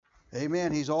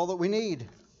Amen. He's all that we need.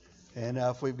 And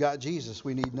if we've got Jesus,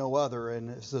 we need no other. And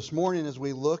this morning, as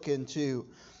we look into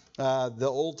the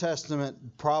Old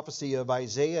Testament prophecy of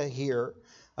Isaiah here,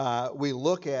 we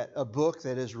look at a book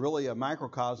that is really a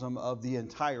microcosm of the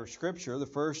entire Scripture. The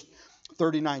first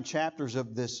 39 chapters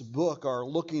of this book are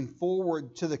looking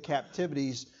forward to the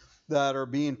captivities that are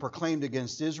being proclaimed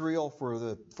against Israel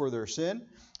for their sin.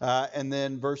 And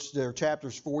then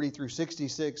chapters 40 through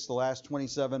 66, the last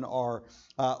 27, are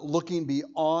looking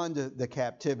beyond the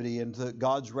captivity into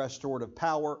God's restorative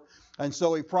power. And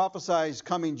so he prophesies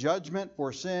coming judgment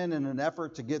for sin in an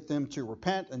effort to get them to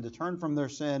repent and to turn from their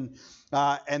sin,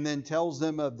 and then tells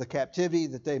them of the captivity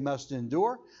that they must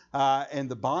endure and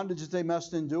the bondage that they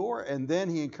must endure. And then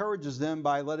he encourages them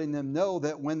by letting them know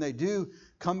that when they do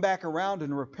come back around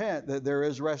and repent, that there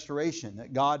is restoration,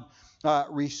 that God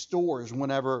restores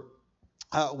whenever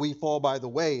we fall by the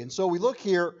way. And so we look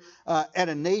here at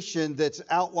a nation that's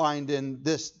outlined in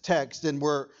this text, and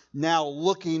we're now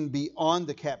looking beyond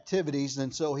the captivities.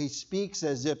 And so he speaks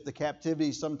as if the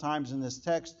captivities sometimes in this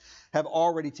text have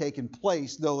already taken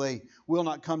place, though they will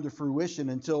not come to fruition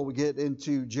until we get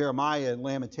into Jeremiah and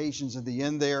Lamentations at the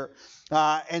end there.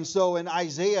 And so in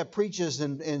Isaiah preaches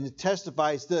and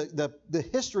testifies, the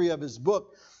history of his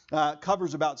book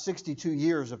covers about 62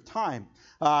 years of time.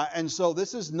 And so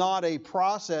this is not a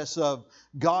process of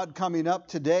God coming up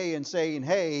today and saying,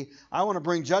 hey, I want to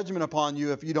bring judgment upon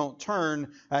you if you don't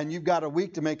turn, and you've got a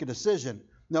week to make a decision.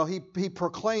 No, he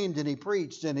proclaimed and he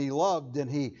preached and he loved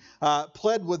and he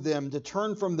pled with them to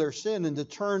turn from their sin and to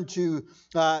turn to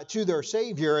their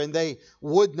Savior, and they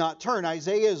would not turn.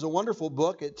 Isaiah is a wonderful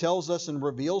book. It tells us and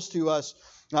reveals to us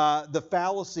the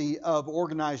fallacy of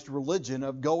organized religion,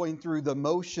 of going through the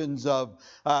motions of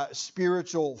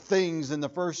spiritual things. In the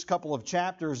first couple of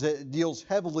chapters, it deals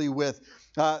heavily with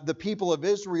the people of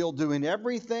Israel doing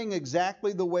everything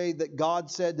exactly the way that God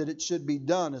said that it should be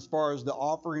done as far as the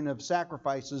offering of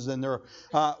sacrifices and their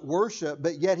worship,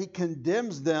 but yet he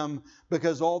condemns them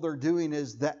because all they're doing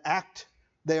is the act.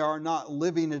 They are not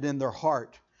living it in their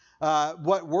heart.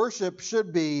 What worship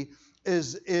should be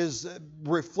is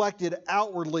reflected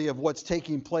outwardly of what's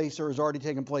taking place or has already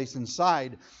taken place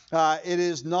inside. It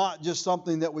is not just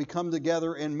something that we come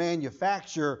together and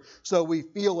manufacture so we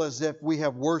feel as if we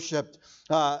have worshiped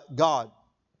God.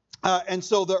 And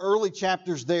so the early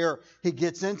chapters there, he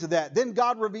gets into that. Then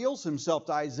God reveals himself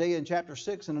to Isaiah in chapter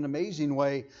 6 in an amazing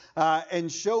way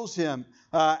and shows him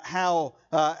how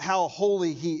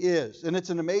holy he is. And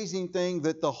it's an amazing thing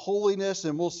that the holiness,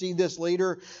 and we'll see this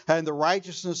later, and the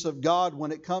righteousness of God,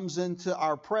 when it comes into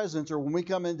our presence or when we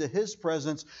come into his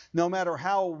presence, no matter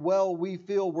how well we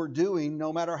feel we're doing,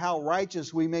 no matter how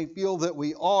righteous we may feel that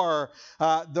we are,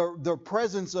 the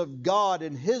presence of God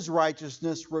and his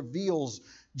righteousness reveals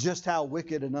just how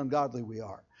wicked and ungodly we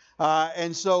are.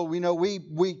 And so,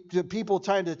 people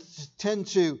tend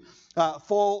to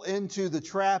fall into the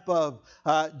trap of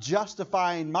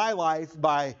justifying my life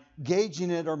by gauging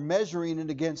it or measuring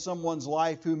it against someone's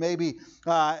life who maybe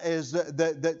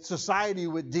that society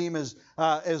would deem as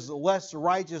less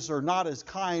righteous or not as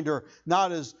kind or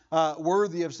not as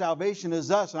worthy of salvation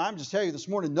as us. And I'm just telling you this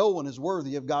morning, no one is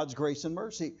worthy of God's grace and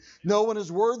mercy. No one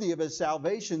is worthy of his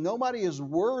salvation. Nobody is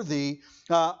worthy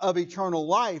of eternal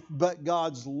life, but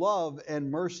God's love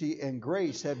and mercy and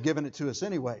grace have given it to us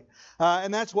anyway.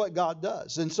 And that's what God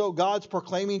does. And so God's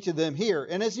proclaiming to them here.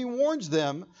 And as he warns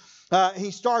them,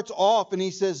 he starts off and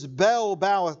he says, Bel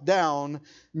boweth down,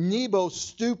 Nebo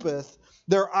stoopeth.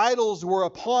 Their idols were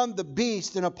upon the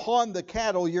beast and upon the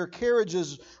cattle. Your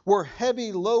carriages were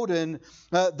heavy loaden.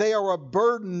 They are a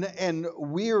burden and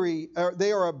weary.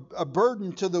 They are a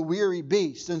burden to the weary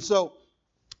beast. And so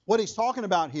what he's talking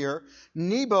about here,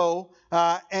 Nebo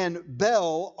and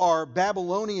Bel are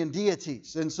Babylonian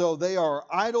deities. And so they are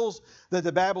idols that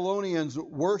the Babylonians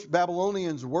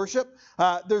worship.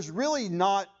 There's really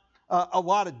not a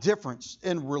lot of difference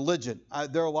in religion.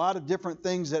 There are a lot of different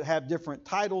things that have different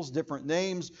titles, different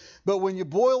names. But when you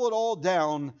boil it all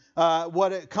down,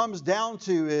 what it comes down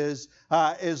to is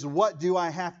what do I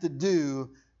have to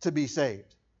do to be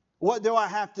saved? What do I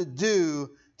have to do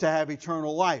to have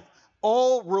eternal life?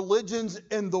 All religions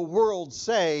in the world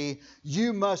say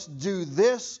you must do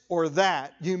this or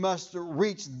that. You must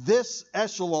reach this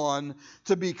echelon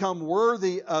to become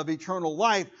worthy of eternal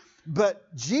life.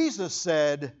 But Jesus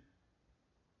said,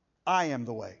 I am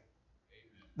the way.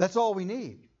 That's all we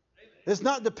need. It's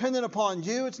not dependent upon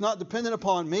you. It's not dependent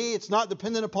upon me. It's not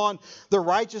dependent upon the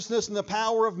righteousness and the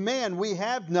power of man. We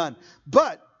have none.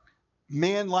 But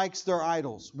man likes their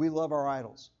idols. We love our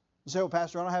idols. You say, well,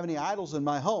 Pastor, I don't have any idols in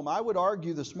my home. I would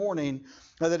argue this morning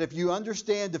that if you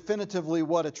understand definitively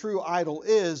what a true idol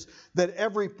is, that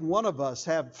every one of us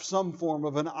have some form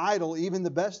of an idol. Even the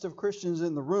best of Christians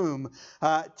in the room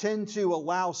tend to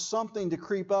allow something to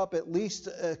creep up, at least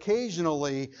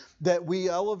occasionally, that we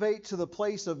elevate to the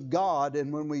place of God.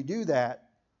 And when we do that,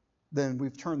 then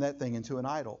we've turned that thing into an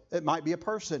idol. It might be a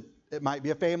person. It might be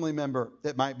a family member.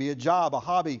 It might be a job, a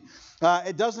hobby.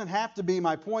 It doesn't have to be,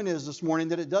 my point is this morning,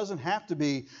 that it doesn't have to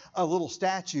be a little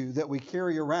statue that we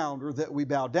carry around or that we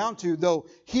bow down to, though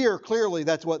here, clearly,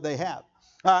 that's what they have.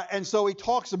 And so he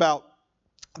talks about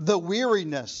the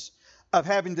weariness of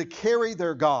having to carry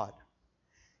their God.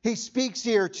 He speaks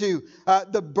here to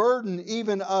the burden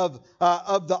even of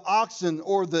the oxen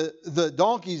or the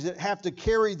donkeys that have to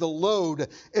carry the load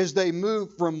as they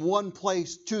move from one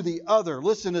place to the other.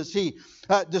 Listen as he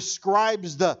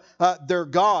describes their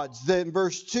gods. In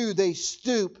verse 2, they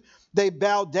stoop, they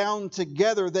bow down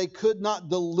together. They could not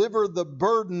deliver the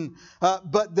burden,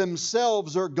 but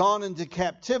themselves are gone into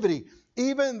captivity.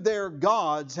 Even their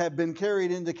gods have been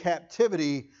carried into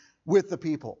captivity with the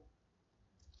people.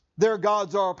 Their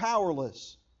gods are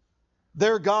powerless.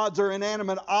 Their gods are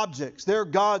inanimate objects. Their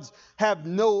gods have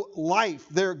no life.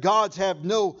 Their gods have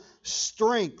no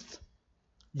strength.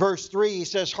 Verse 3, he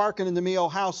says, "Hearken unto me, O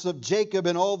house of Jacob,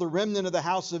 and all the remnant of the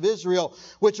house of Israel,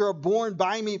 which are born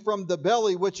by me from the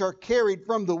belly, which are carried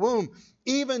from the womb.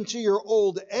 Even to your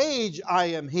old age I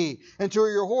am He, and to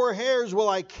your hoar hairs will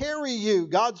I carry you."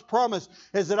 God's promise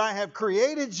is that I have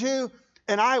created you,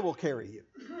 and I will carry you.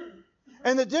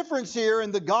 And the difference here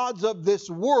in the gods of this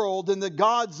world and the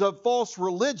gods of false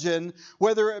religion,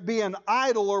 whether it be an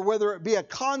idol or whether it be a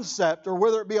concept or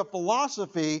whether it be a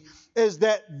philosophy, is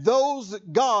that those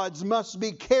gods must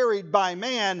be carried by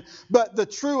man, but the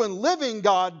true and living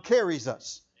God carries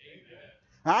us.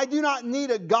 I do not need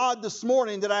a God this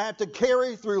morning that I have to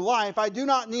carry through life. I do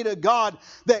not need a God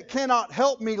that cannot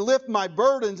help me lift my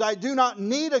burdens. I do not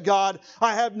need a God.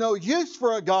 I have no use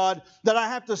for a God that I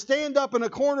have to stand up in a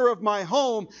corner of my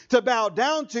home to bow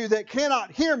down to, that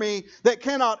cannot hear me, that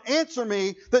cannot answer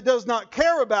me, that does not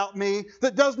care about me,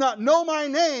 that does not know my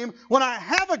name, when I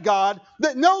have a God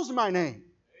that knows my name,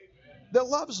 that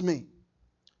loves me.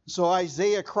 So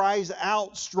Isaiah cries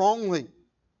out strongly.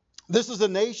 This is a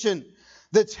nation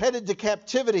that's headed to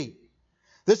captivity.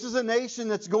 This is a nation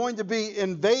that's going to be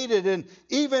invaded, and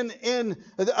even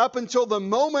up until the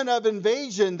moment of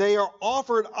invasion, they are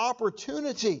offered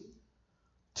opportunity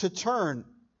to turn.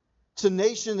 It's a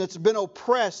nation that's been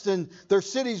oppressed, and their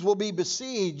cities will be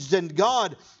besieged, and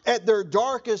God at their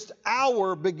darkest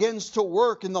hour begins to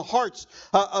work in the hearts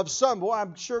of some. Well,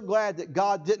 I'm sure glad that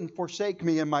God didn't forsake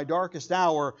me in my darkest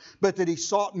hour, but that He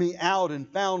sought me out and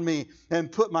found me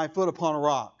and put my foot upon a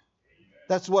rock.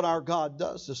 That's what our God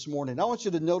does this morning. I want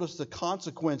you to notice the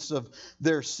consequence of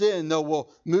their sin, though we'll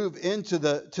move into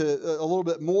a little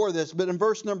bit more of this. But in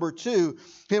verse number 2,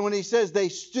 when he says they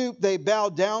stooped, they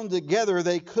bowed down together,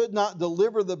 they could not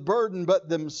deliver the burden, but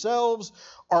themselves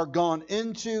are gone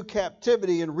into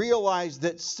captivity, and realize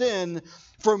that sin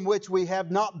from which we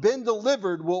have not been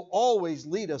delivered will always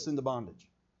lead us into bondage.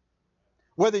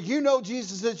 Whether you know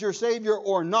Jesus is your Savior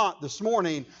or not this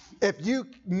morning, if you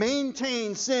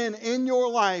maintain sin in your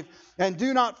life and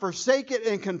do not forsake it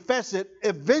and confess it,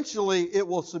 eventually it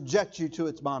will subject you to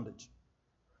its bondage.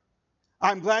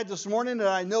 I'm glad this morning that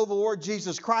I know the Lord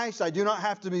Jesus Christ. I do not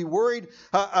have to be worried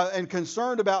and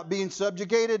concerned about being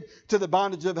subjugated to the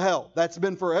bondage of hell. That's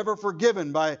been forever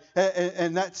forgiven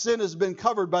and that sin has been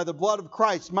covered by the blood of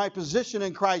Christ. My position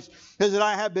in Christ is that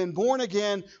I have been born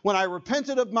again when I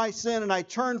repented of my sin and I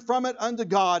turned from it unto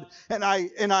God, and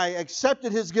I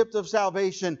accepted His gift of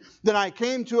salvation. Then I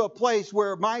came to a place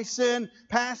where my sin,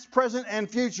 past, present, and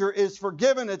future, is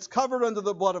forgiven. It's covered under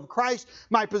the blood of Christ.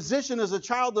 My position as a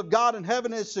child of God in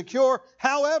heaven is secure.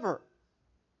 However,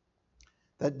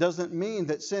 that doesn't mean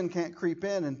that sin can't creep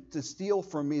in and to steal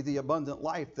from me the abundant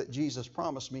life that Jesus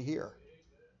promised me here.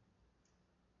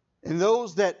 And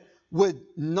those that would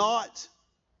not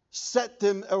set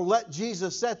them or let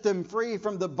Jesus set them free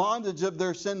from the bondage of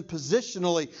their sin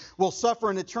positionally will suffer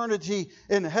an eternity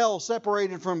in hell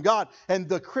separated from God. And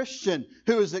the Christian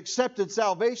who has accepted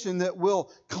salvation that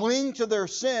will cling to their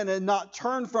sin and not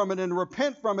turn from it and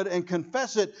repent from it and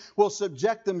confess it will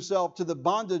subject themselves to the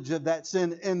bondage of that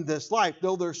sin in this life.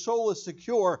 Though their soul is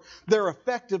secure, their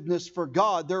effectiveness for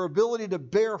God, their ability to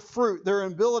bear fruit, their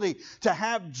ability to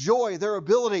have joy, their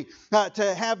ability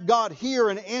to have God hear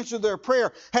and answer their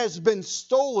prayer has been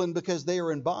stolen because they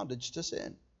are in bondage to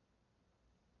sin.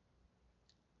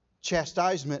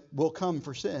 Chastisement will come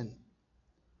for sin.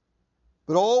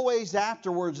 But always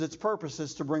afterwards, its purpose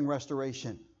is to bring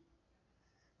restoration.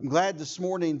 I'm glad this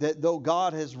morning that though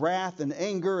God has wrath and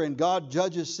anger and God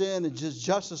judges sin and His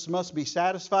justice must be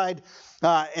satisfied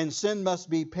and sin must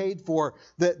be paid for,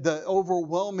 that the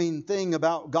overwhelming thing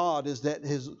about God is that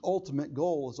His ultimate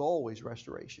goal is always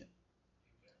restoration.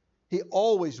 He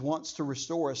always wants to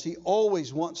restore us. He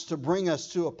always wants to bring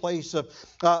us to a place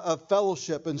of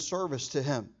fellowship and service to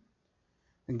Him.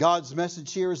 And God's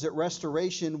message here is that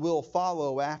restoration will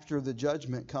follow after the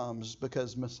judgment comes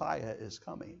because Messiah is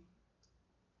coming.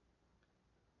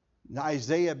 Now,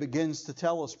 Isaiah begins to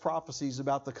tell us prophecies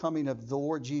about the coming of the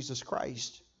Lord Jesus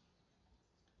Christ.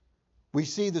 We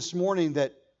see this morning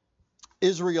that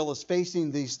Israel is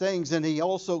facing these things, and he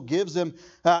also gives them,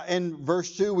 in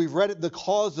verse 2, we've read it, the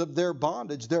cause of their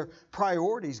bondage. Their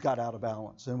priorities got out of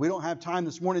balance. And we don't have time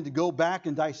this morning to go back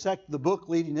and dissect the book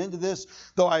leading into this,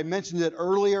 though I mentioned it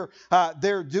earlier.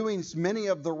 They're doing many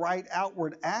of the right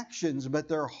outward actions, but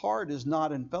their heart is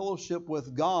not in fellowship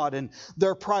with God, and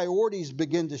their priorities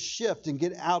begin to shift and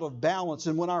get out of balance.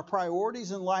 And when our priorities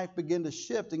in life begin to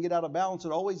shift and get out of balance,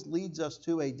 it always leads us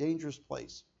to a dangerous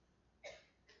place.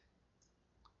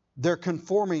 They're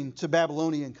conforming to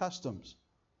Babylonian customs.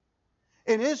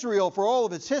 And Israel, for all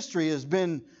of its history, has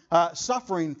been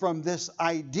suffering from this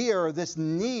idea or this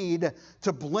need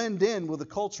to blend in with the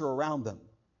culture around them.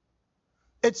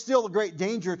 It's still a great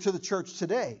danger to the church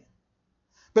today.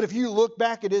 But if you look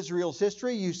back at Israel's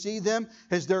history, you see them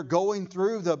as they're going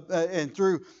through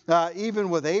even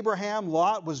with Abraham,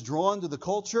 Lot was drawn to the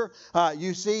culture.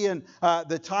 You see in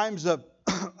the times of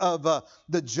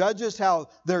the judges, how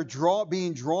they're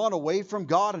being drawn away from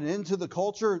God and into the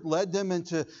culture, led them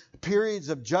into periods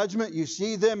of judgment. You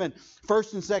see them in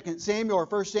 1st and 2nd Samuel or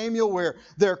 1 Samuel where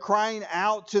they're crying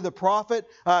out to the prophet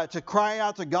to cry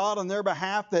out to God on their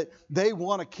behalf that they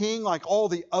want a king like all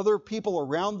the other people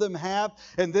around them have.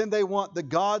 And then they want the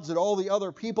gods that all the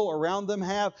other people around them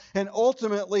have. And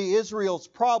ultimately Israel's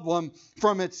problem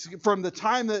from the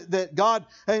time that God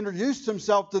introduced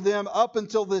Himself to them up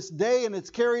until this day, and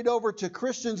it's carried over to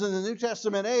Christians in the New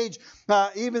Testament age,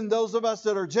 even those of us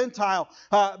that are Gentile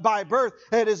by birth,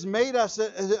 it has made us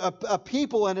a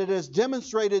people, and it has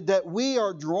demonstrated that we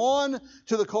are drawn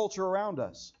to the culture around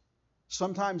us,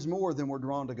 sometimes more than we're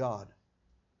drawn to God.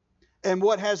 And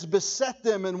what has beset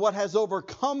them and what has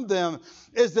overcome them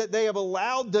is that they have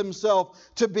allowed themselves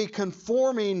to be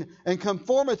conforming and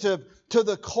conformative to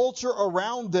the culture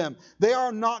around them. They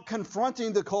are not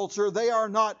confronting the culture. They are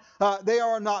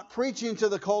not preaching to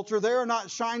the culture. They are not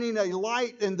shining a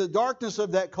light in the darkness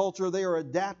of that culture. They are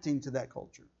adapting to that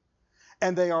culture.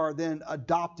 And they are then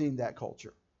adopting that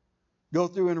culture. Go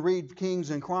through and read Kings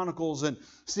and Chronicles and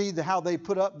see how they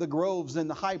put up the groves and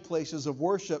the high places of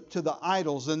worship to the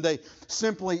idols. And they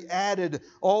simply added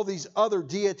all these other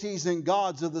deities and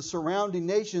gods of the surrounding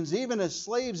nations. Even as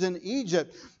slaves in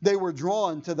Egypt, they were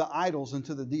drawn to the idols and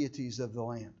to the deities of the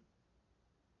land.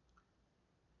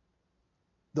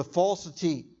 The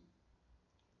falsity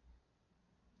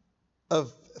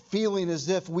of feeling as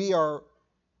if we are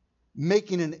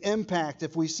making an impact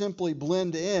if we simply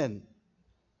blend in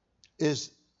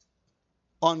is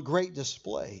on great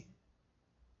display.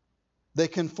 They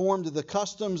conform to the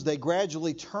customs, they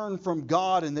gradually turn from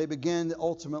God, and they begin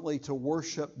ultimately to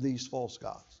worship these false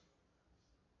gods.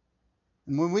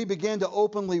 And when we begin to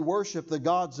openly worship the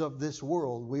gods of this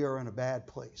world, we are in a bad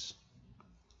place.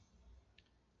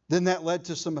 Then that led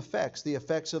to some effects, the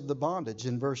effects of the bondage.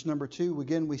 In verse number 2,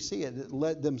 again we see it. It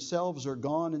led themselves are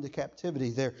gone into captivity.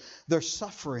 They're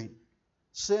suffering.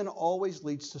 Sin always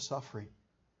leads to suffering.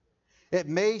 It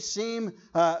may seem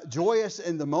joyous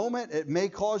in the moment. It may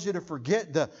cause you to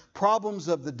forget the problems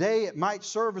of the day. It might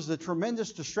serve as a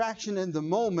tremendous distraction in the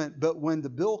moment, but when the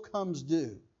bill comes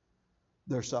due,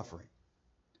 they're suffering.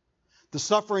 The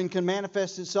suffering can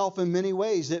manifest itself in many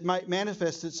ways. It might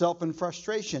manifest itself in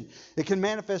frustration. It can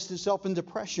manifest itself in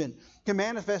depression. It can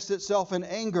manifest itself in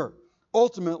anger.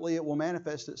 Ultimately, it will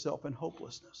manifest itself in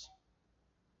hopelessness.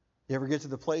 You ever get to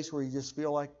the place where you just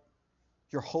feel like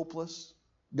you're hopeless?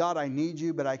 God, I need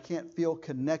you, but I can't feel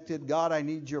connected. God, I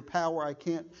need your power. I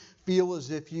can't feel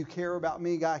as if you care about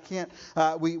me. God, I can't.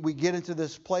 We get into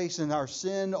this place and our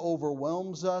sin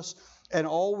overwhelms us. And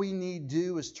all we need to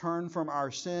do is turn from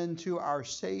our sin to our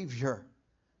Savior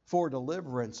for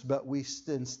deliverance. But we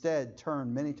instead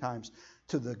turn many times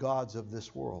to the gods of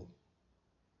this world.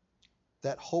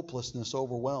 That hopelessness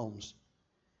overwhelms.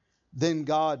 Then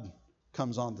God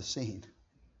comes on the scene.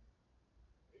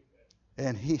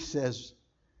 And He says,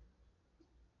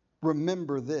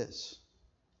 remember this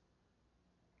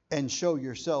and show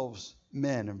yourselves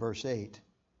men, in verse 8.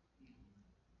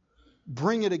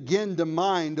 Bring it again to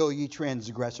mind, O ye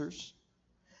transgressors.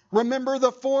 Remember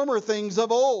the former things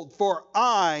of old, for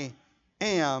I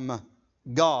am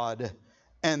God,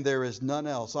 and there is none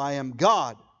else. I am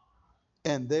God,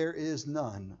 and there is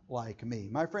none like me.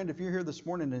 My friend, if you're here this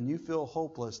morning and you feel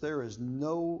hopeless, there is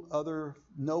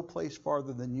no place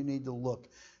farther than you need to look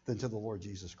than to the Lord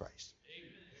Jesus Christ.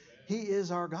 He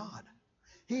is our God.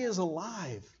 He is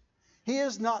alive. He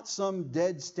is not some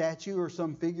dead statue or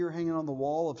some figure hanging on the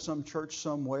wall of some church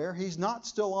somewhere. He's not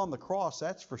still on the cross,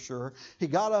 that's for sure. He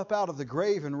got up out of the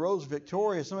grave and rose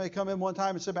victorious. Somebody come in one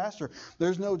time and said, Pastor,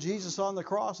 there's no Jesus on the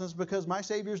cross. And it's because my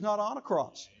Savior's not on a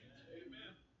cross.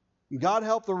 Amen. God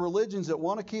help the religions that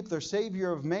want to keep their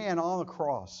Savior of man on the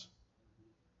cross.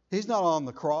 He's not on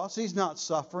the cross. He's not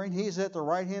suffering. He's at the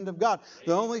right hand of God.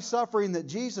 The only suffering that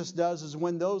Jesus does is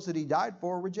when those that He died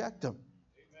for reject Him.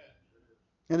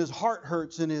 And His heart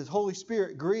hurts and His Holy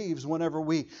Spirit grieves whenever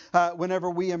we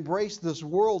embrace this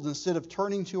world instead of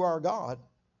turning to our God.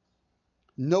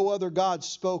 No other God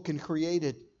spoke and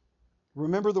created.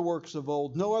 Remember the works of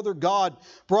old. No other God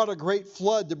brought a great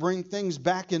flood to bring things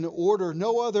back in order.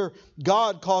 No other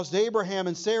God caused Abraham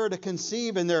and Sarah to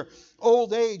conceive in their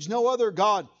old age. No other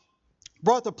God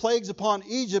brought the plagues upon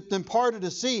Egypt and parted the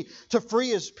sea to free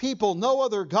His people. No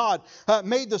other God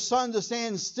made the sun to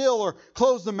stand still or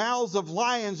closed the mouths of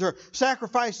lions or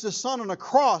sacrificed His Son on a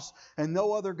cross. And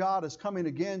no other God is coming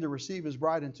again to receive His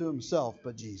bride unto Himself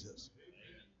but Jesus.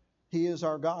 He is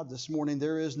our God this morning.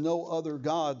 There is no other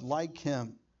God like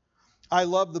Him. I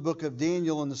love the book of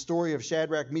Daniel and the story of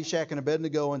Shadrach, Meshach, and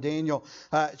Abednego in Daniel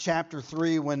chapter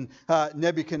 3 when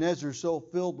Nebuchadnezzar is so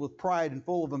filled with pride and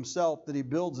full of himself that he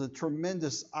builds a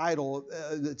tremendous idol.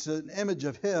 It's an image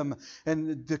of him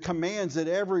and the commands that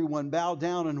everyone bow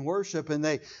down and worship, and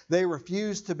they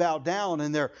refuse to bow down,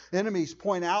 and their enemies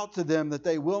point out to them that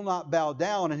they will not bow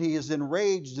down, and he is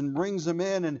enraged and brings them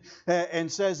in and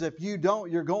says, if you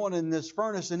don't, you're going in this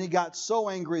furnace. And he got so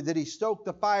angry that he stoked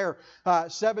the fire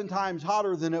 7 times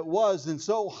hotter than it was, and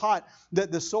so hot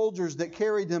that the soldiers that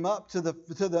carried him up to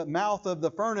the mouth of the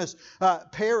furnace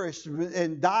perished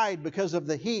and died because of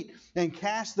the heat, and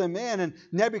cast them in. And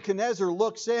Nebuchadnezzar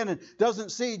looks in and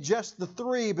doesn't see just the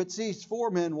 3, but sees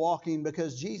 4 men walking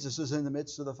because Jesus is in the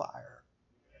midst of the fire.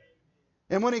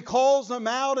 And when he calls them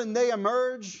out and they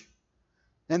emerge,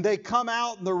 and they come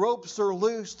out and the ropes are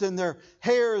loosed and their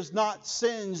hair is not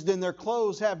singed and their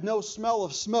clothes have no smell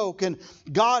of smoke, and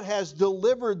God has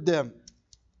delivered them,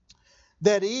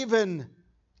 that even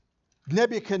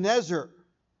Nebuchadnezzar,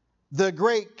 the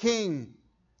great king,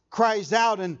 cries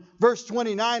out in verse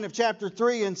 29 of chapter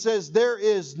 3 and says, there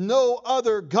is no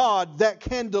other God that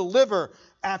can deliver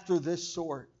after this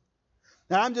sort.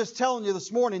 Now, I'm just telling you this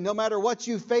morning, no matter what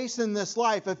you face in this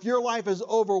life, if your life is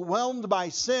overwhelmed by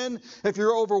sin, if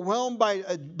you're overwhelmed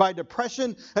by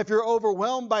depression, if you're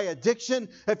overwhelmed by addiction,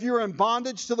 if you're in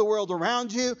bondage to the world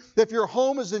around you, if your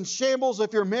home is in shambles,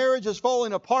 if your marriage is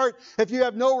falling apart, if you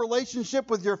have no relationship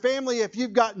with your family, if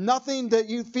you've got nothing that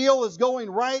you feel is going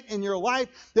right in your life,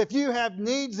 if you have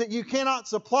needs that you cannot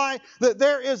supply, that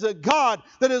there is a God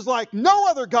that is like no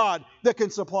other God that can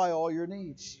supply all your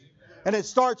needs. And it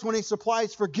starts when He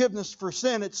supplies forgiveness for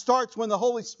sin. It starts when the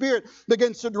Holy Spirit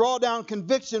begins to draw down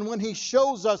conviction, when He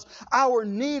shows us our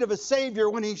need of a Savior,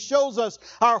 when He shows us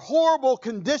our horrible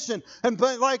condition. And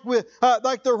like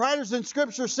the writers in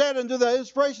Scripture said, under the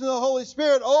inspiration of the Holy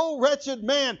Spirit, "O wretched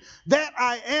man that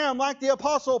I am," like the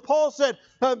Apostle Paul said,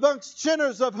 "amongst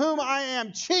sinners of whom I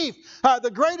am chief."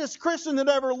 The greatest Christian that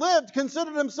ever lived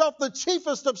considered himself the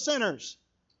chiefest of sinners.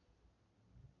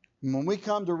 And when we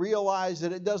come to realize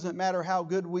that it doesn't matter how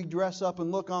good we dress up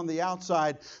and look on the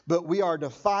outside, but we are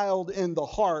defiled in the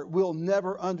heart, we'll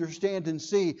never understand and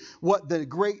see what the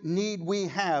great need we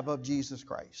have of Jesus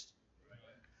Christ.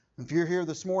 If you're here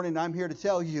this morning, I'm here to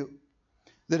tell you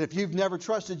that if you've never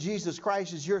trusted Jesus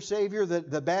Christ as your Savior, that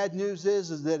the bad news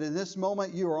is that in this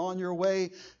moment you are on your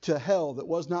way to hell that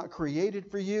was not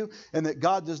created for you and that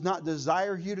God does not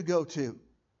desire you to go to.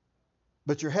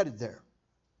 But you're headed there.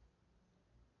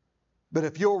 But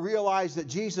if you'll realize that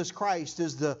Jesus Christ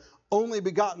is the only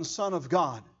begotten Son of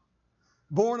God,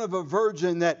 born of a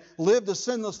virgin that lived a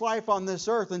sinless life on this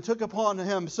earth and took upon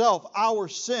Himself our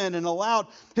sin and allowed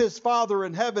His Father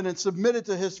in heaven and submitted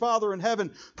to His Father in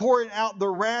heaven, pouring out the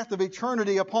wrath of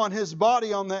eternity upon His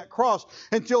body on that cross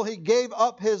until He gave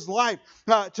up His life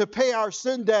to pay our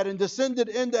sin debt and descended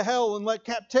into hell and let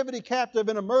captivity captive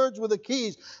and emerged with the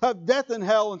keys of death and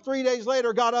hell, and 3 days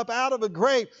later got up out of a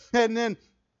grave and then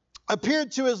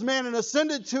appeared to His man and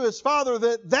ascended to His Father,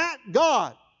 that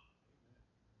God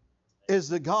is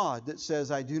the God that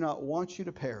says, I do not want you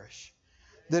to perish,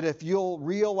 that if you'll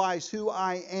realize who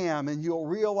I am and you'll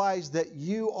realize that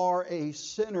you are a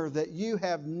sinner, that you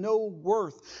have no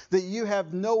worth, that you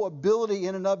have no ability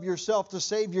in and of yourself to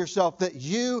save yourself, that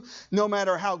you, no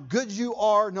matter how good you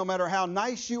are, no matter how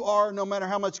nice you are, no matter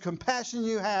how much compassion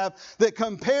you have, that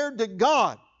compared to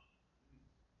God,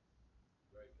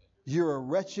 you're a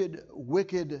wretched,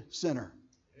 wicked sinner.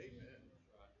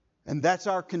 And that's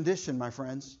our condition, my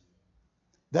friends.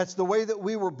 That's the way that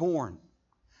we were born.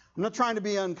 I'm not trying to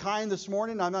be unkind this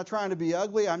morning. I'm not trying to be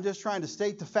ugly. I'm just trying to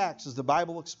state the facts as the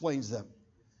Bible explains them.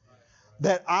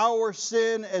 That our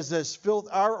sin is as filth,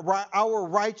 our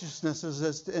righteousness is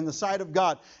as, in the sight of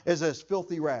God is as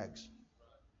filthy rags.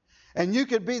 And you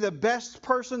could be the best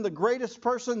person, the greatest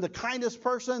person, the kindest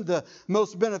person, the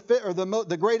most benefit or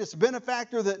the greatest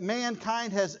benefactor that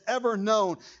mankind has ever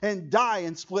known, and die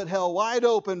and split hell wide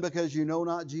open because you know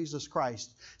not Jesus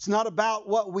Christ. It's not about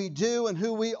what we do and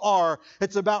who we are.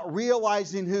 It's about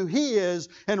realizing who He is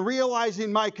and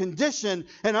realizing my condition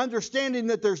and understanding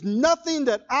that there's nothing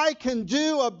that I can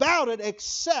do about it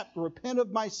except repent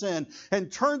of my sin and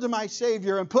turn to my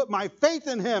Savior and put my faith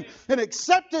in Him and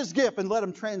accept His gift and let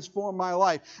Him transform my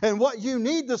life. And what you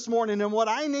need this morning and what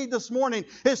I need this morning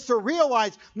is to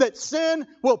realize that sin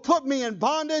will put me in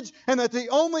bondage and that the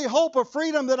only hope of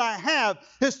freedom that I have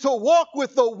is to walk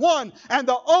with the one and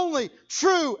the only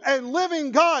true and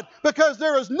living God, because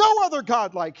there is no other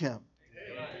God like Him.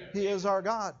 Amen. He is our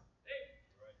God.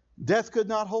 Death could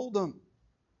not hold Him.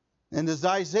 And as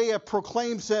Isaiah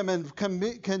proclaims Him and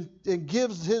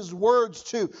gives his words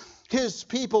to His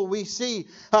people, we see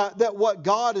that what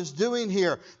God is doing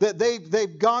here, that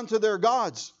they've gone to their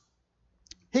gods.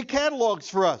 He catalogs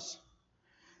for us.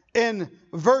 In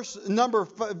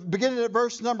beginning at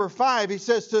verse number 5, He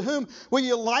says, "To whom will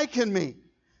you liken me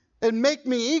and make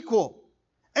me equal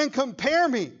and compare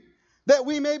me that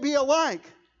we may be alike?"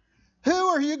 Who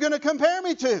are you going to compare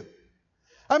me to?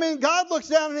 I mean, God looks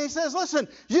down and He says, listen,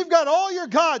 you've got all your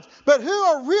gods, but who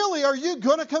are you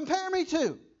going to compare me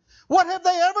to? What have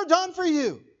they ever done for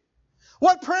you?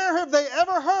 What prayer have they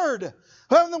ever heard?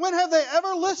 When have they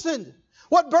ever listened?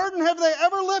 What burden have they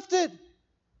ever lifted?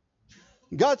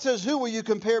 God says, who will you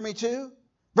compare me to?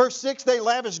 Verse 6, they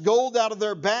lavish gold out of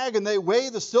their bag, and they weigh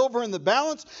the silver in the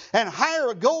balance, and hire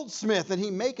a goldsmith, and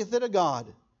he maketh it a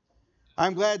god.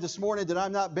 I'm glad this morning that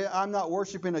I'm not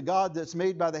worshiping a God that's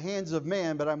made by the hands of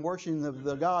man, but I'm worshiping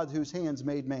the God whose hands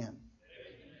made man.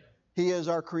 He is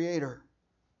our Creator,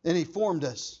 and He formed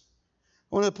us.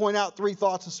 I want to point out 3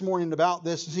 thoughts this morning about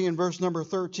this. See, in verse number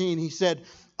 13, He said,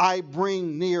 I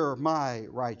bring near my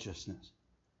righteousness.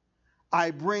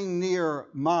 I bring near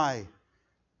my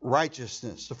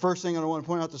righteousness. The first thing I want to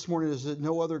point out this morning is that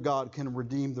no other God can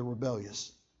redeem the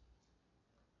rebellious.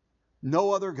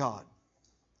 No other God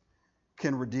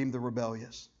can redeem the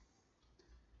rebellious.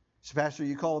 So, Pastor,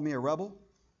 you calling me a rebel?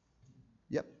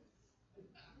 Yep.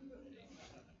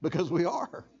 Because we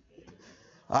are.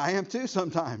 I am too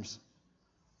sometimes.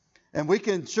 And we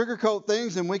can sugarcoat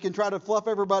things and we can try to fluff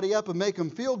everybody up and make them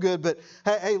feel good. But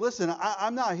hey, listen,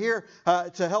 I'm not here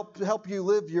to help you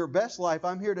live your best life.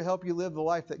 I'm here to help you live the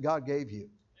life that God gave you.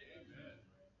 Amen.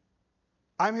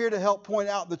 I'm here to help point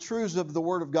out the truths of the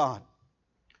Word of God.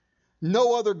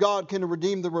 No other God can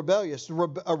redeem the rebellious.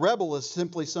 A rebel is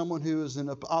simply someone who is in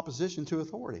opposition to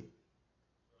authority.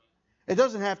 It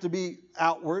doesn't have to be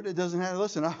outward. It doesn't have.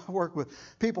 Listen, I worked with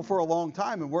people for a long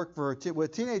time and worked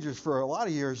with teenagers for a lot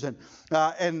of years, and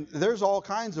there's all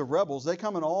kinds of rebels. They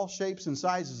come in all shapes and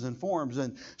sizes and forms,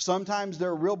 and sometimes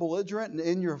they're real belligerent and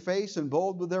in your face and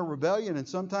bold with their rebellion, and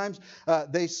sometimes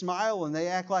they smile and they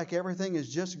act like everything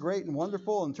is just great and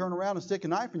wonderful and turn around and stick a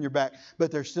knife in your back,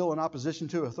 but they're still in opposition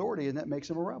to authority, and that makes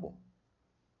them a rebel.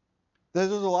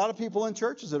 There's a lot of people in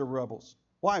churches that are rebels.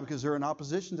 Why? Because they're in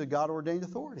opposition to God-ordained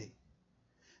authority.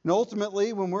 And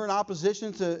ultimately, when we're in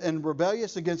opposition to and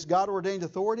rebellious against God-ordained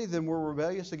authority, then we're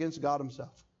rebellious against God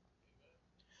Himself.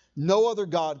 No other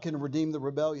God can redeem the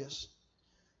rebellious.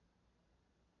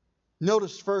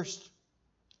 Notice first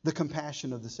the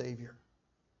compassion of the Savior.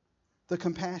 The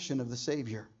compassion of the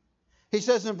Savior. He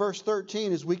says in verse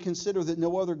 13, as we consider that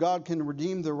no other God can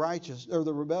redeem the righteous or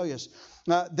the rebellious,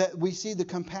 that we see the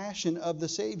compassion of the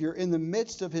Savior. In the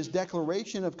midst of His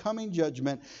declaration of coming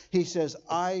judgment, He says,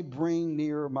 I bring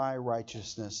near my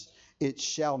righteousness. It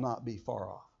shall not be far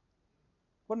off.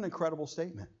 What an incredible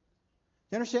statement.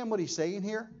 You understand what He's saying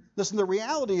here? Listen, the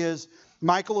reality is,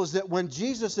 Michael, is that when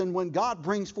Jesus and when God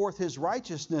brings forth His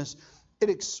righteousness, it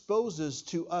exposes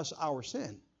to us our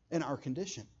sin and our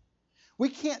condition. We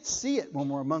can't see it when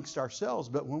we're amongst ourselves,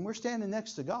 but when we're standing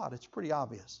next to God, it's pretty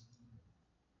obvious.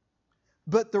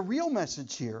 But the real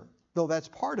message here, though that's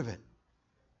part of it,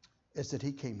 is that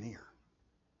he came near.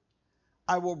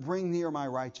 I will bring near my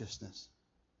righteousness.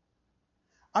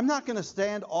 I'm not going to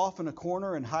stand off in a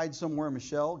corner and hide somewhere,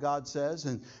 Michelle, God says,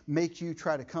 and make you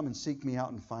try to come and seek me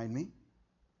out and find me.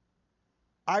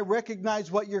 I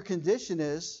recognize what your condition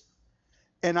is,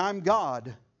 and I'm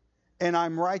God, and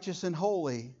I'm righteous and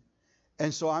holy,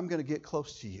 and so I'm going to get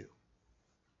close to you.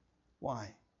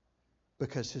 Why?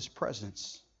 Because his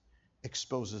presence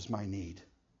exposes my need.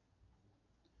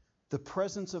 The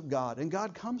presence of God, and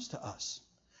God comes to us.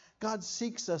 God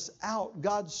seeks us out.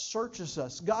 God searches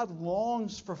us. God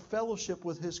longs for fellowship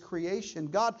with his creation.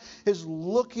 God is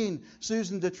looking,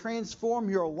 Susan, to transform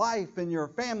your life and your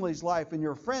family's life and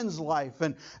your friend's life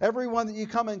and everyone that you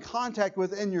come in contact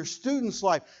with in your student's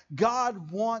life.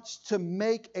 God wants to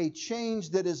make a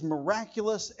change that is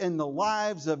miraculous in the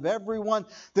lives of everyone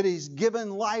that he's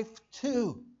given life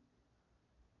to.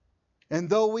 And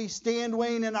though we stand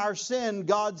weighing in our sin,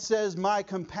 God says, my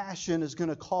compassion is going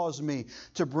to cause me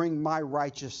to bring my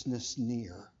righteousness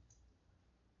near.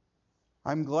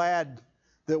 I'm glad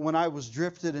that when I was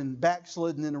drifted and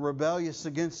backslidden and rebellious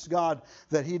against God,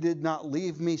 that he did not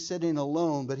leave me sitting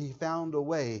alone, but he found a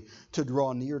way to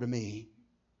draw near to me.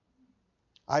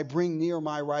 I bring near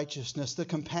my righteousness. The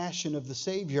compassion of the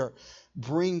Savior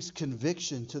brings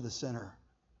conviction to the sinner.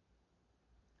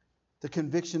 The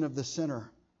conviction of the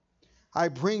sinner. I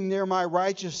bring near my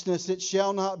righteousness, it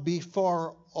shall not be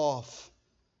far off.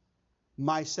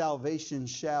 My salvation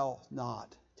shall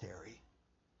not tarry.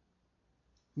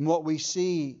 And what we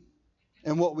see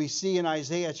in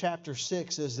Isaiah chapter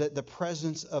 6 is that the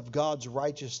presence of God's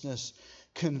righteousness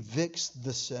convicts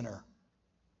the sinner.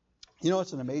 You know,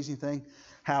 it's an amazing thing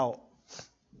how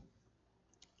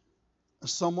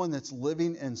someone that's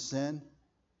living in sin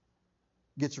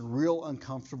gets real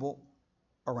uncomfortable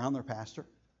around their pastor.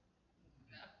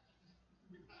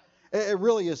 It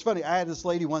really is funny. I had this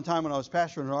lady one time when I was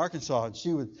pastoring in Arkansas, and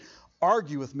she would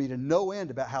argue with me to no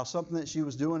end about how something that she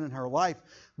was doing in her life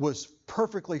was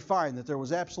perfectly fine, that there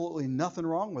was absolutely nothing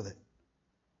wrong with it.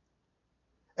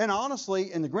 And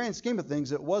honestly, in the grand scheme of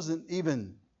things, it wasn't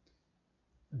even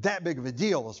that big of a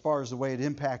deal as far as the way it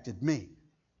impacted me.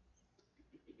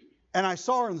 And I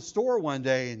saw her in the store one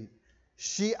day, and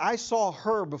I saw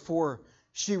her before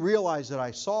she realized that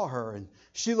I saw her, and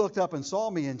she looked up and saw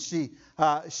me, and she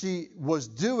was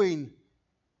doing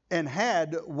and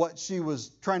had what she was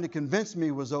trying to convince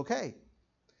me was okay.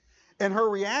 And her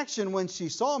reaction when she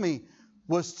saw me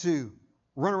was to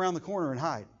run around the corner and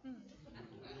hide.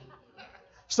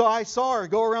 So I saw her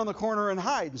go around the corner and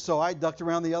hide, and so I ducked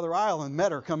around the other aisle and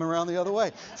met her coming around the other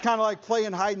way. It's kind of like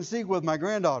playing hide and seek with my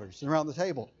granddaughters around the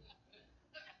table.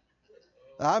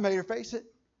 And I made her face it.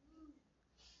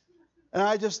 And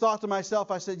I just thought to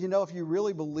myself, I said, you know, if you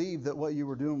really believe that what you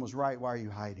were doing was right, why are you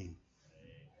hiding?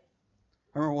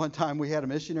 I remember one time we had a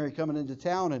missionary coming into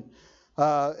town,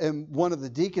 and one of the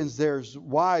deacons there's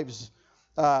wives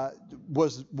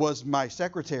was my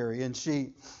secretary, and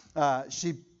she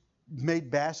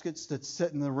made baskets that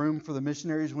sit in the room for the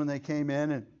missionaries when they came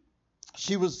in, and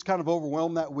she was kind of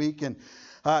overwhelmed that week, and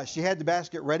she had the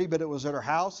basket ready, but it was at her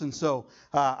house. And so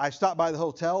I stopped by the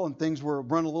hotel, and things were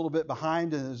running a little bit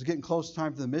behind, and it was getting close to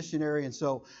time for the missionary. And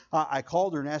so I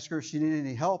called her and asked her if she needed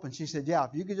any help. And she said, yeah, if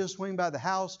you could just swing by the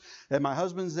house, and my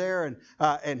husband's there,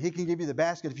 and he can give you the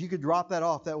basket. If you could drop that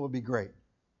off, that would be great.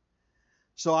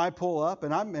 So I pull up,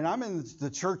 and I'm in the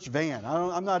church van.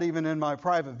 I'm not even in my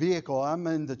private vehicle. I'm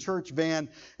in the church van.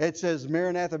 It says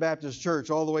Maranatha Baptist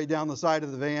Church all the way down the side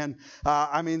of the van.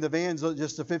 The van's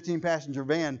just a 15-passenger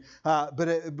van, but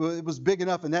it was big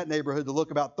enough in that neighborhood to look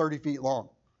about 30 feet long.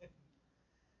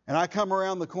 And I come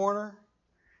around the corner,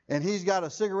 and he's got a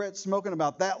cigarette smoking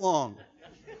about that long,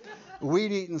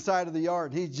 weed eating side of the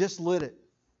yard. He just lit it.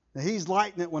 And he's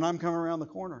lighting it when I'm coming around the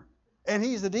corner. And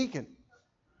he's the deacon.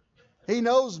 He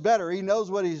knows better. He knows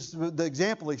what the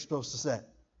example he's supposed to set.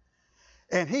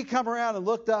 And he come around and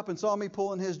looked up and saw me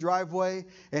pulling his driveway,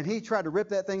 and he tried to rip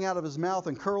that thing out of his mouth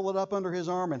and curl it up under his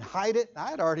arm and hide it. I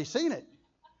had already seen it.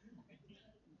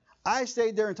 I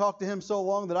stayed there and talked to him so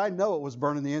long that I know it was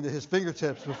burning the end of his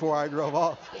fingertips before I drove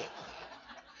off.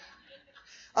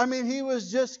 He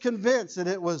was just convinced that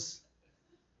it was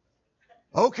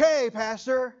okay,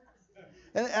 Pastor.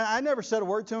 And I never said a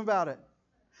word to him about it.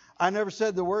 I never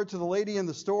said the word to the lady in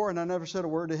the store, and I never said a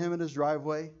word to him in his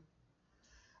driveway.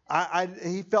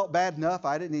 He felt bad enough.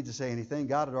 I didn't need to say anything.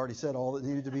 God had already said all that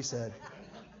needed to be said.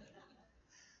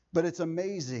 But it's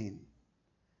amazing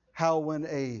how when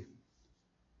a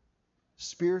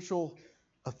spiritual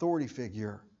authority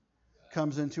figure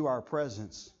comes into our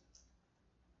presence,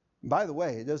 by the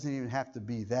way, it doesn't even have to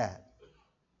be that.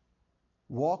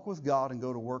 Walk with God and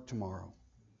go to work tomorrow.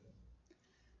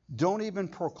 Don't even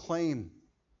proclaim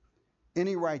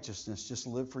any righteousness. Just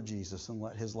live for Jesus and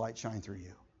let His light shine through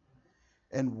you.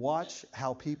 And watch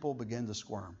how people begin to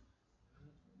squirm.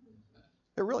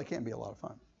 It really can be a lot of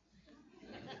fun.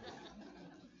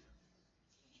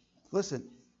 Listen,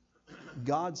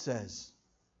 God says,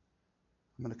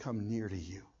 I'm going to come near to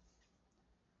you.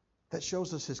 That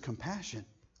shows us His compassion.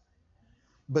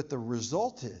 But the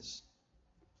result is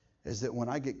that when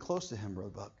I get close to Him, Brother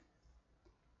Buck,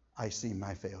 I see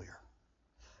my failure.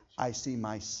 I see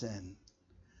my sin.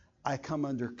 I come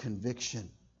under conviction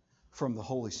from the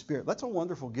Holy Spirit. That's a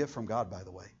wonderful gift from God, by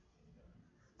the way.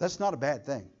 That's not a bad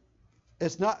thing.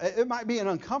 It might be an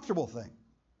uncomfortable thing,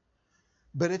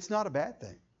 but it's not a bad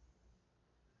thing.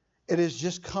 It is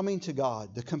just coming to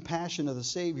God, the compassion of the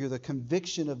Savior, the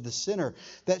conviction of the sinner.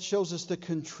 That shows us the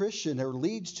contrition, or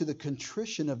leads to the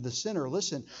contrition of the sinner.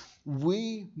 Listen,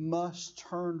 we must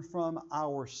turn from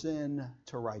our sin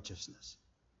to righteousness.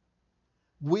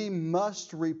 We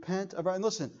must repent of our... And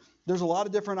listen, there's a lot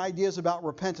of different ideas about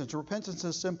repentance. Repentance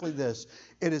is simply this.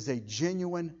 It is a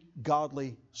genuine,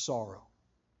 godly sorrow.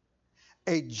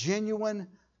 A genuine,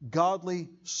 godly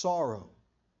sorrow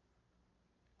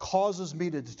causes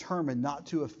me to determine not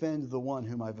to offend the one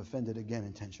whom I've offended again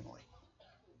intentionally.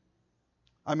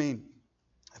 I mean,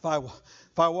 if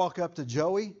I walk up to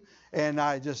Joey and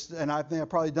I think I've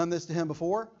probably done this to him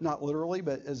before, not literally,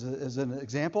 but as an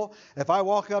example, if I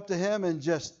walk up to him and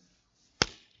just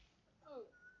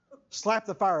slap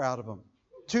the fire out of him,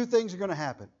 two things are going to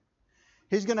happen.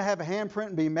 He's going to have a handprint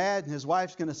and be mad, and his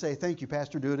wife's going to say, "Thank you,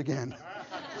 Pastor, do it again."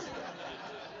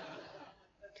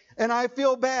 And I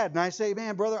feel bad. And I say,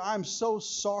 "Man, brother, I'm so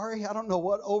sorry. I don't know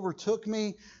what overtook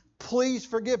me. Please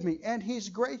forgive me." And He's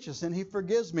gracious and He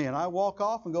forgives me. And I walk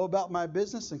off and go about my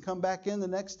business and come back in the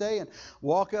next day and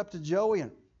walk up to Joey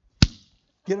and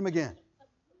get him again.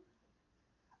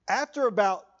 After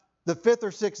about the 5th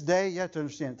or 6th day, you have to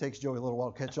understand it takes Joey a little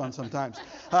while to catch on sometimes.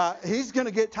 He's going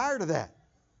to get tired of that.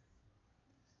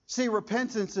 See,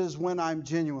 repentance is when I'm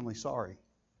genuinely sorry.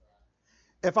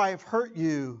 If I have hurt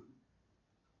you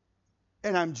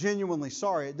and I'm genuinely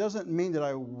sorry, it doesn't mean that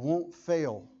I won't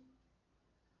fail,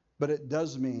 but it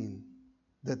does mean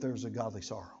that there's a godly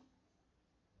sorrow.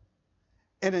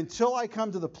 And until I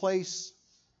come to the place,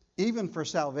 even for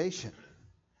salvation,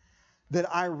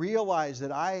 that I realize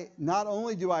that not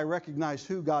only do I recognize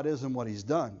who God is and what He's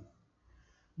done,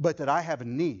 but that I have a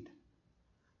need,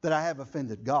 that I have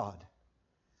offended God.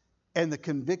 And the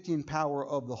convicting power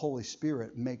of the Holy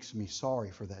Spirit makes me sorry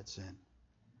for that sin.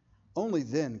 Only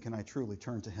then can I truly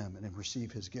turn to Him and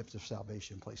receive His gift of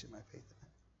salvation, placing my faith in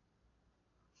Him.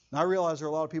 Now, I realize there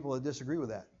are a lot of people that disagree with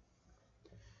that.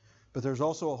 But there's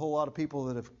also a whole lot of people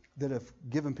that have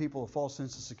given people a false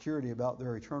sense of security about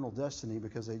their eternal destiny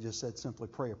because they just said simply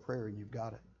pray a prayer and you've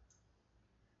got it.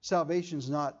 Salvation's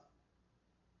not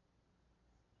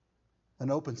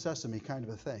an open sesame kind of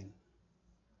a thing.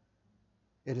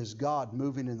 It is God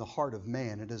moving in the heart of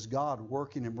man. It is God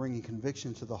working and bringing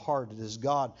conviction to the heart. It is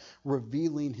God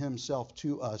revealing Himself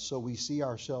to us so we see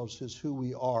ourselves as who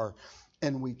we are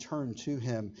and we turn to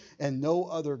Him. And no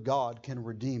other God can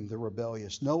redeem the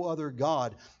rebellious. No other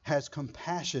God has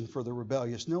compassion for the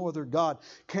rebellious. No other God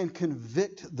can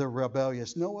convict the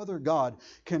rebellious. No other God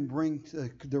can bring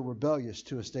the rebellious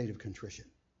to a state of contrition.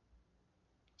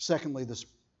 Secondly,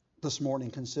 this morning,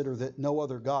 consider that no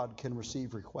other God can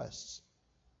receive requests.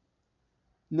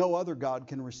 No other God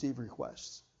can receive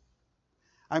requests.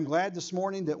 I'm glad this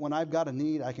morning that when I've got a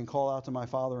need, I can call out to my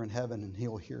Father in heaven and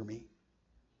He'll hear me.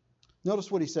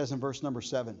 Notice what He says in verse number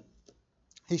 7.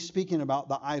 He's speaking about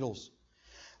the idols.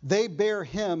 They bear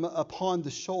Him upon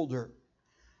the shoulder.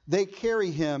 They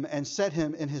carry Him and set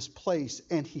Him in His place,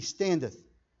 and He standeth.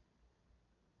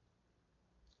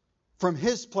 From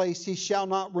His place He shall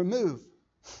not remove.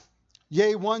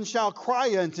 Yea, one shall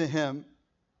cry unto Him,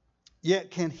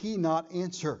 yet can He not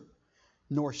answer,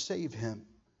 nor save him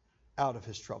out of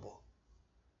his trouble.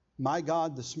 My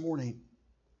God this morning,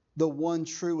 the one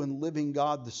true and living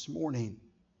God this morning,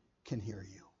 can hear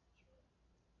you.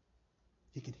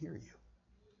 He can hear you.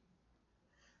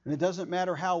 And it doesn't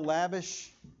matter how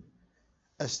lavish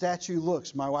a statue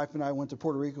looks. My wife and I went to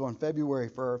Puerto Rico in February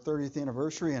for our 30th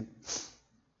anniversary,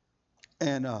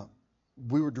 and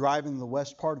we were driving the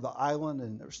west part of the island,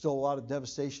 and there was still a lot of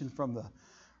devastation from the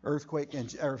earthquake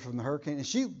or from the hurricane. And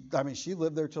she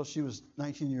lived there till she was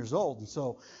 19 years old. And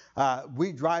so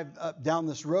we drive up down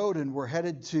this road, and we're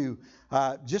headed to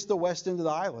just the west end of the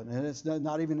island. And it's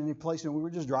not even any place, and we were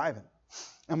just driving.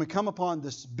 And we come upon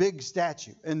this big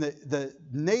statue. And the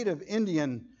native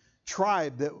Indian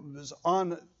tribe that was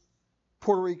on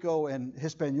Puerto Rico and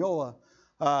Hispaniola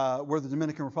where the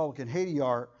Dominican Republic and Haiti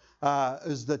are,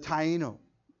 is the Taino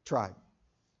tribe.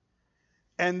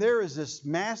 And there is this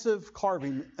massive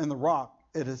carving in the rock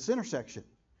at its intersection.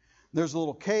 There's a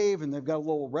little cave, and they've got a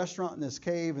little restaurant in this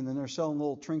cave, and then they're selling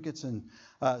little trinkets and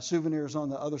souvenirs on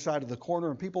the other side of the corner,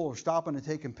 and people are stopping and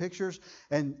taking pictures,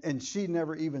 and she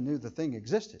never even knew the thing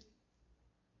existed.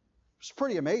 It's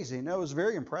pretty amazing. It was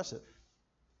very impressive.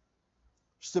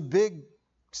 Just a big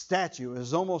statue. It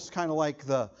was almost kind of like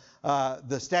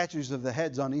the statues of the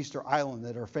heads on Easter Island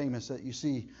that are famous, that you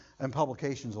see in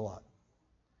publications a lot.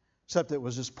 Except it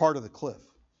was just part of the cliff.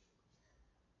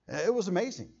 It was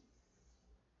amazing.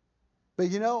 But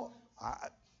you know,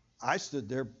 I stood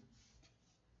there,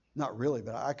 not really,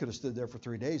 but I could have stood there for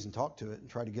 3 days and talked to it and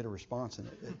tried to get a response, and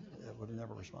it would have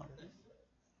never responded.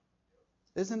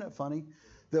 Isn't it funny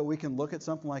that we can look at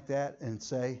something like that and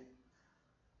say,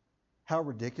 how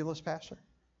ridiculous, Pastor?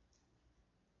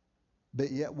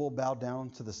 But yet we'll bow down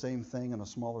to the same thing on a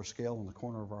smaller scale in the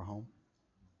corner of our home.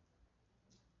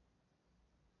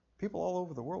 People all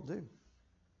over the world do.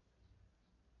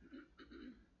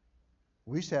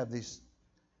 We used to have these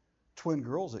twin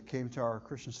girls that came to our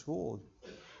Christian school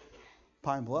in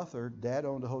Pine Bluff. Their dad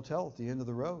owned a hotel at the end of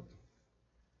the road.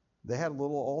 They had a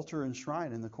little altar and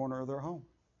shrine in the corner of their home.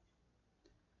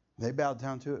 They bowed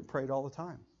down to it and prayed all the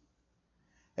time.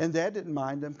 And Dad didn't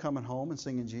mind them coming home and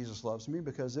singing Jesus Loves Me,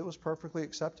 because it was perfectly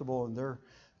acceptable in their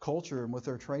culture and with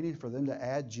their training for them to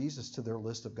add Jesus to their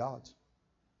list of gods.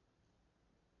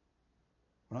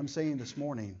 What I'm saying this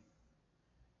morning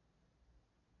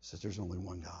is that there's only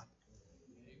one God.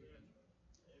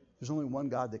 There's only one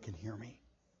God that can hear me.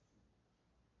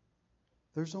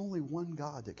 There's only one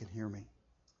God that can hear me.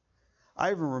 I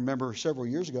even remember several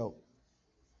years ago,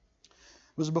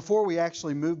 it was before we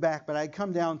actually moved back, but I'd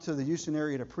come down to the Houston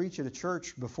area to preach at a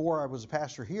church before I was a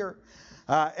pastor here.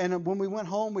 And when we went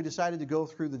home, we decided to go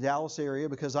through the Dallas area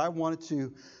because I wanted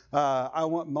to,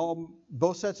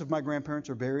 both sets of my grandparents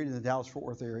are buried in the Dallas-Fort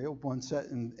Worth area, one set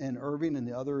in Irving and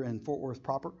the other in Fort Worth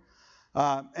proper.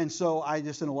 And so and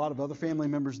a lot of other family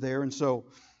members there. And so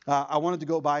I wanted to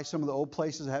go by some of the old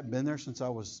places. I hadn't been there since I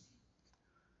was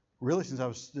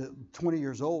 20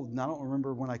 years old. And I don't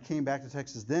remember when I came back to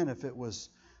Texas then, if it was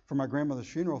for my grandmother's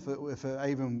funeral, if I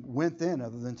even went then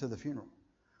other than to the funeral.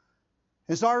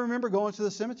 And so I remember going to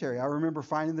the cemetery. I remember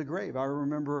finding the grave. I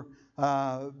remember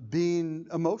being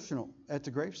emotional at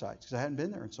the gravesite because I hadn't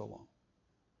been there in so long.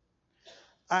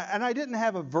 And I didn't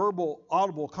have a verbal,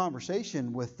 audible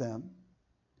conversation with them.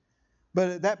 But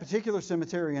at that particular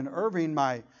cemetery in Irving,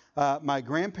 my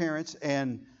grandparents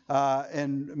and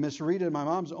Miss Rita, my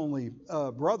mom's only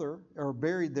brother, are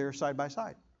buried there side by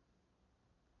side.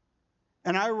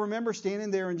 And I remember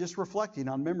standing there and just reflecting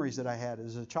on memories that I had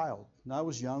as a child. And I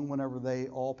was young whenever they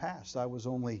all passed. I was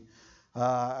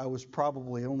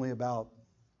probably only about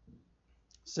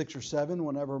 6 or 7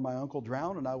 whenever my uncle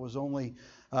drowned, and I was only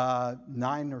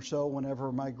 9 or so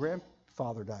whenever my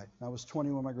grandfather died. I was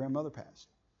 20 when my grandmother passed.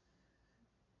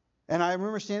 And I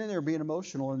remember standing there being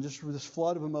emotional and just this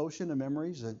flood of emotion and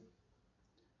memories.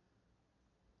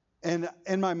 And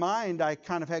in my mind, I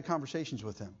kind of had conversations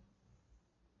with them.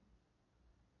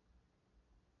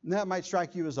 And that might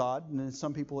strike you as odd, and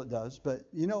some people it does. But,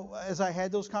 you know, as I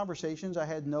had those conversations, I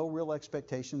had no real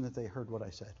expectation that they heard what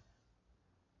I said.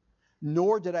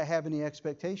 Nor did I have any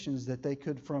expectations that they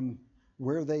could, from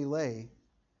where they lay,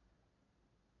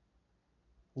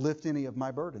 lift any of my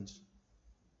burdens.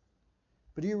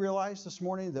 But do you realize this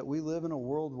morning that we live in a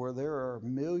world where there are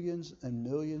millions and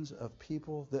millions of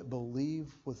people that believe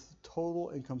with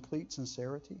total and complete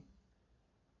sincerity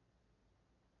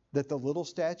that the little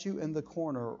statue in the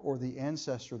corner or the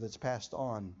ancestor that's passed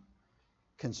on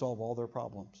can solve all their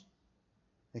problems?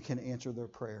 It can answer their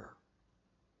prayer,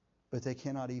 but they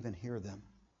cannot even hear them.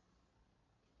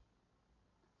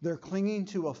 They're clinging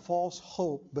to a false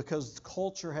hope because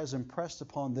culture has impressed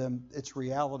upon them its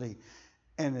reality,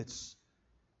 and it's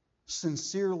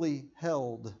sincerely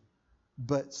held,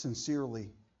 but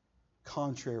sincerely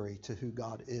contrary to who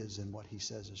God is and what He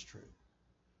says is true.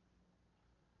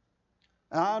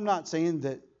 And I'm not saying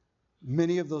that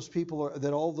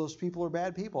all of those people are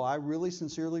bad people. I really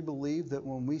sincerely believe that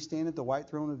when we stand at the white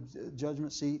throne of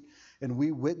judgment seat and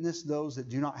we witness those that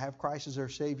do not have Christ as their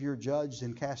Savior judged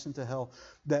and cast into hell,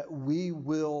 that we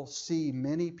will see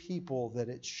many people that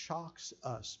it shocks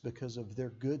us because of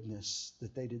their goodness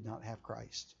that they did not have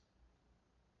Christ.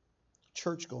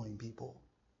 Church-going people.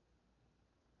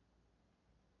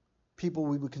 People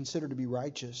we would consider to be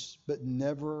righteous, but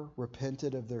never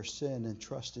repented of their sin and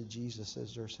trusted Jesus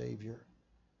as their Savior.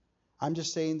 I'm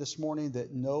just saying this morning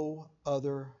that no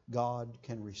other God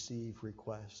can receive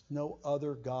requests. No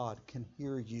other God can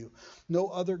hear you. No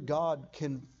other God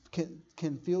can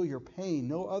feel your pain.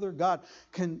 No other God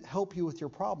can help you with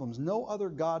your problems. No other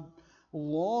God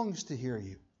longs to hear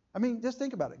you. I mean, just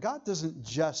think about it. God doesn't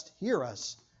just hear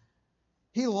us.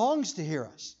 He longs to hear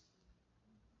us.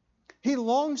 He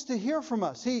longs to hear from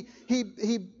us. He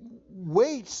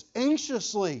waits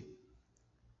anxiously,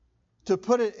 to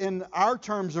put it in our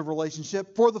terms of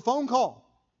relationship, for the phone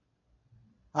call.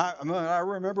 I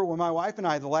remember when my wife and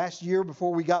I, the last year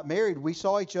before we got married, we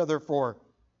saw each other for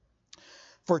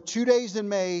 2 days in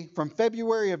May from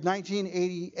February of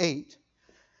 1988.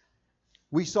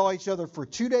 We saw each other for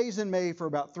 2 days in May for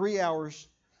about 3 hours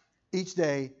each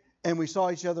day, and we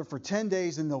saw each other for 10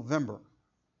 days in November.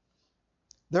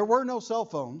 There were no cell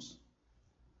phones.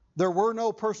 There were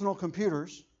no personal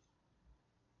computers.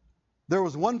 There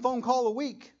was one phone call a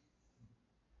week.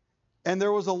 And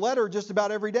there was a letter just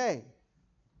about every day.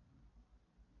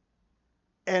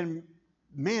 And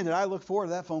man, did I look forward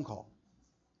to that phone call.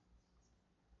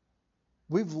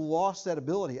 We've lost that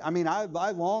ability. I mean, I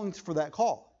longed for that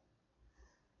call.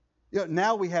 You know,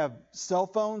 now we have cell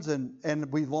phones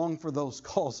and we long for those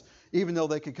calls, even though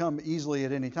they could come easily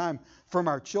at any time, from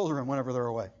our children whenever they're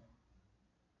away.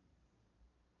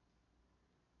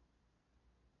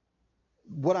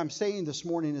 What I'm saying this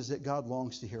morning is that God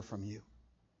longs to hear from you.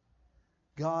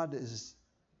 God is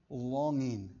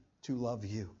longing to love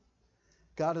you.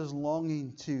 God is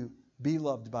longing to be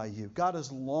loved by you. God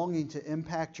is longing to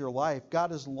impact your life.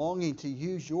 God is longing to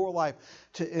use your life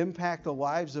to impact the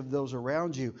lives of those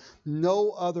around you.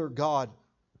 No other God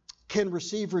can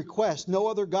receive requests. No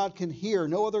other God can hear.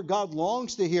 No other God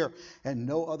longs to hear. And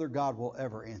no other God will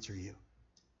ever answer you.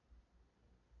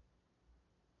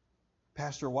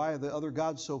 Pastor, why are the other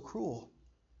gods so cruel?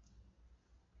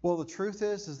 Well, the truth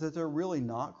is that they're really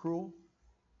not cruel.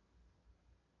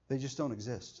 They just don't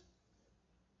exist.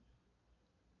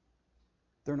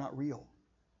 They're not real.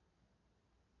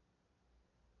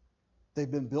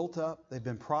 They've been built up. They've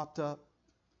been propped up.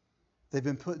 They've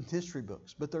been put in history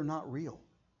books, but they're not real.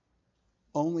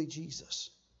 Only Jesus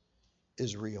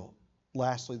is real.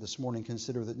 Lastly, this morning,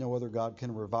 consider that no other God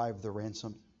can revive the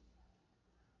ransomed.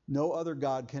 No other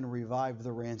God can revive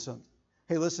the ransomed.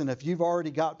 Hey, listen, if you've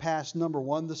already got past number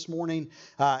 1 this morning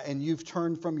and you've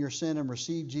turned from your sin and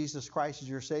received Jesus Christ as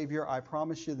your Savior, I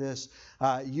promise you this,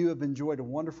 you have enjoyed a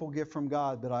wonderful gift from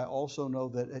God, but I also know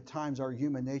that at times our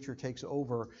human nature takes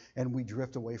over and we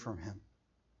drift away from Him.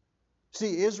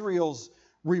 See, Israel's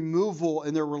removal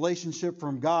in their relationship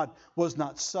from God was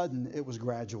not sudden, it was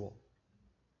gradual.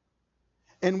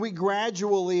 And we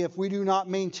gradually, if we do not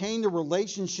maintain the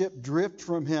relationship, drift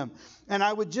from Him. And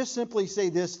I would just simply say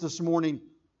this morning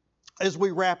as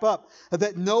we wrap up,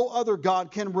 that no other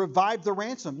God can revive the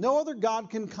ransom. No other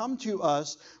God can come to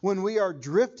us when we are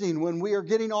drifting, when we are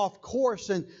getting off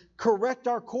course, and correct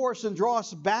our course and draw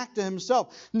us back to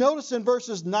Himself. Notice in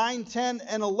verses 9, 10,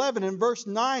 and 11. In verse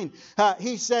 9,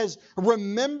 He says,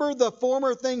 "Remember the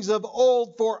former things of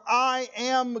old, for I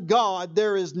am God.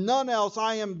 There is none else.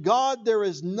 I am God. There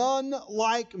is none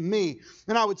like me."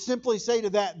 And I would simply say to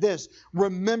that this: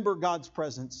 remember God's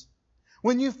presence.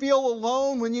 When you feel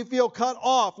alone, when you feel cut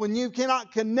off, when you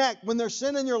cannot connect, when there's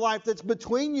sin in your life that's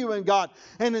between you and God,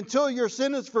 and until your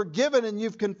sin is forgiven and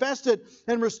you've confessed it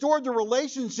and restored the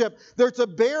relationship, there's a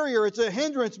barrier, it's a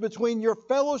hindrance between your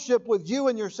fellowship with you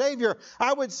and your Savior.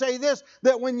 I would say this,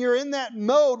 that when you're in that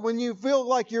mode, when you feel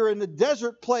like you're in a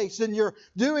desert place and you're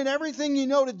doing everything you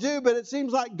know to do, but it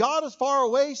seems like God is far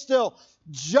away still,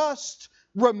 just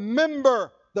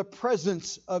remember the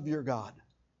presence of your God.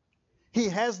 He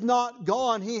has not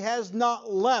gone. He has not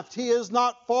left. He is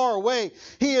not far away.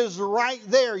 He is right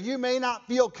there. You may not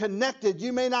feel connected.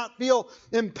 You may not feel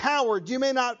empowered. You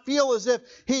may not feel as if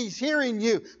He's hearing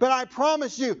you. But I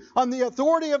promise you, on the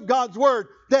authority of God's Word,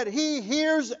 that He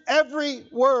hears every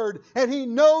word and He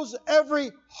knows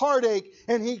every heartache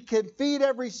and He can feed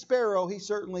every sparrow. He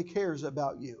certainly cares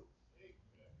about you.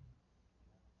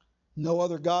 No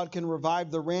other God can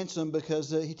revive the ransom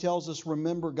because He tells us,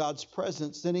 remember God's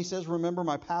presence. Then He says, remember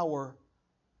my power.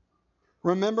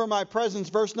 Remember my presence.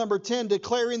 Verse number 10,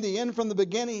 declaring the end from the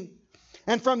beginning,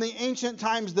 and from the ancient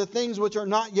times the things which are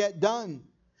not yet done.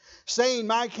 Saying,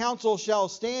 my counsel shall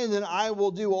stand, and I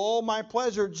will do all my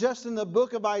pleasure. Just in the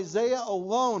book of Isaiah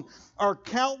alone are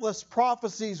countless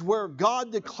prophecies where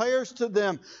God declares to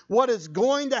them what is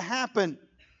going to happen.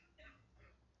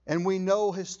 And we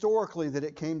know historically that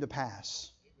it came to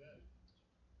pass.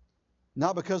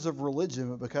 Not because of religion,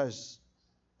 but because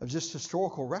of just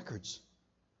historical records.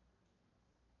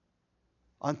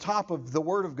 On top of the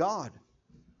Word of God.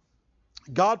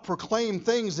 God proclaimed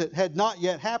things that had not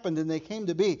yet happened and they came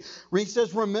to be. He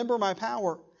says, remember my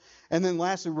power. And then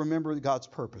lastly, remember God's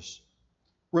purpose.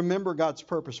 Remember God's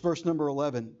purpose. Verse number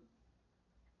 11.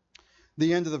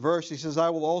 The end of the verse, he says, I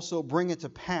will also bring it to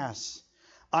pass.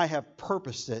 I have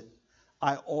purposed it.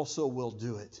 I also will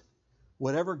do it.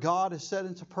 Whatever God has set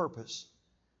into purpose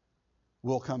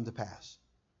will come to pass.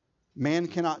 Man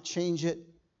cannot change it.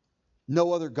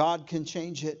 No other God can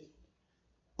change it.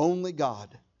 Only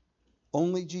God,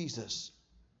 only Jesus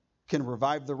can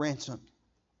revive the ransom.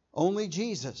 Only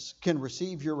Jesus can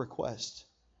receive your request.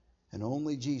 And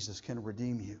only Jesus can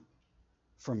redeem you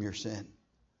from your sin.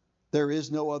 There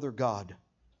is no other God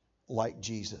like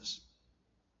Jesus.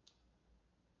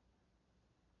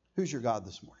 Who's your God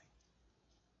this morning?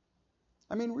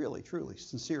 I mean, really, truly,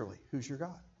 sincerely, who's your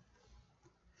God?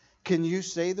 Can you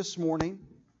say this morning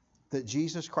that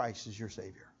Jesus Christ is your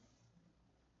Savior?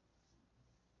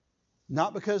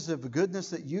 Not because of the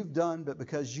goodness that you've done, but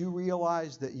because you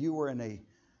realize that you were in a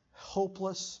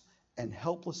hopeless and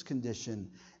helpless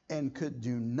condition and could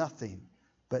do nothing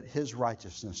but His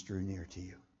righteousness drew near to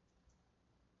you.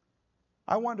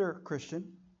 I wonder,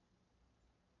 Christian,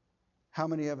 how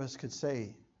many of us could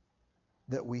say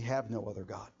that we have no other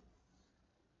God?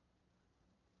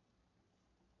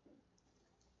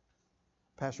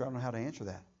 Pastor, I don't know how to answer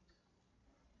that.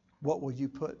 What will you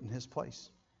put in His place?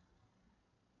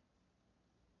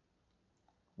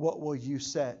 What will you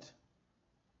set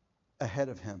ahead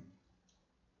of Him?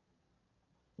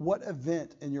 What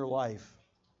event in your life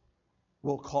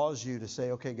will cause you to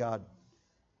say, okay, God,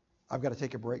 I've got to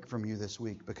take a break from you this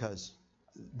week because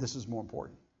this is more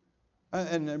important?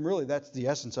 And really, that's the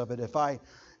essence of it. If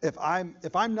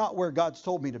I'm not where God's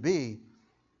told me to be,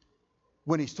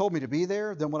 when He's told me to be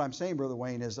there, then what I'm saying, Brother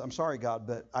Wayne, is I'm sorry, God,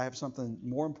 but I have something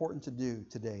more important to do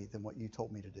today than what you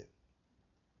told me to do.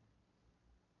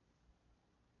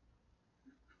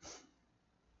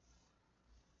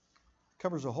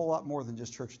 Covers a whole lot more than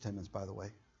just church attendance, by the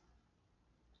way.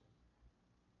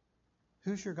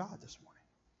 Who's your God this morning?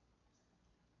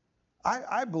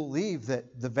 I believe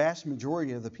that the vast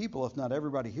majority of the people, if not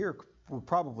everybody here, will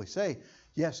probably say,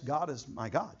 yes, God is my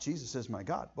God. Jesus is my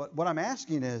God. But what I'm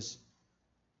asking is,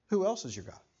 who else is your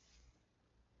God?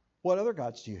 What other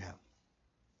gods do you have?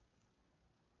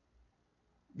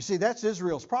 You see, that's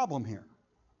Israel's problem here.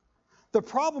 The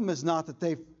problem is not that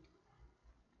they've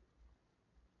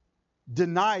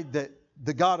denied that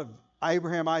the God of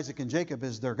Abraham, Isaac, and Jacob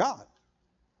is their God.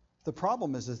 The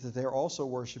problem is that they're also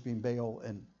worshiping Baal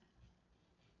and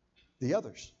the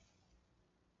others.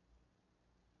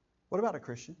 What about a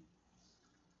Christian?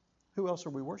 Who else are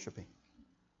we worshiping?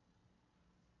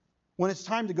 When it's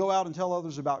time to go out and tell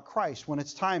others about Christ, when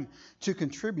it's time to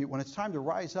contribute, when it's time to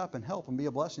rise up and help and be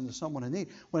a blessing to someone in need,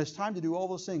 when it's time to do all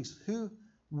those things,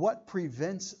 what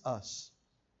prevents us?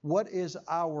 What is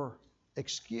our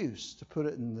excuse, to put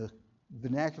it in the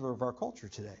vernacular of our culture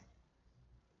today?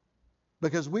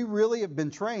 Because we really have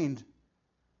been trained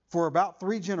for about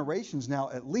 3 generations now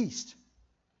at least,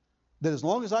 that as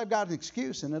long as I've got an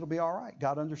excuse, and it'll be all right.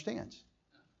 God understands.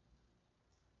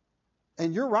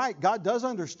 And you're right, God does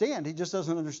understand. He just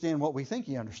doesn't understand what we think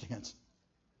He understands.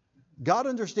 God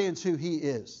understands who He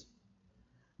is.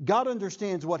 God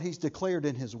understands what He's declared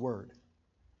in His Word.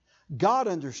 God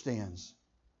understands,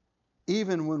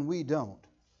 even when we don't,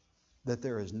 that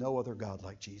there is no other God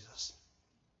like Jesus.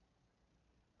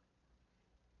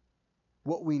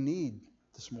 What we need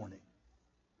this morning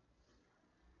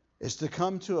is to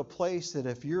come to a place that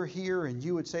if you're here and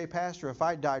you would say, Pastor, if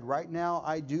I died right now,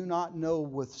 I do not know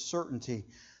with certainty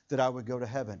that I would go to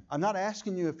heaven. I'm not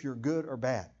asking you if you're good or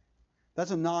bad. That's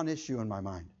a non-issue in my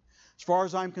mind. As far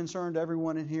as I'm concerned,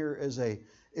 everyone in here is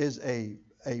a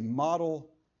model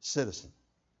citizen.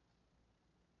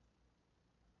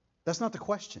 That's not the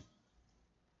question.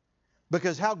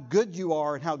 Because how good you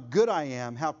are and how good I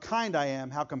am, how kind I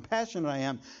am, how compassionate I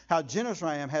am, how generous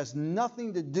I am has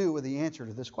nothing to do with the answer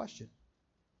to this question.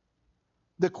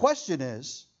 The question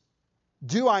is,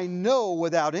 do I know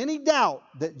without any doubt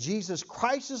that Jesus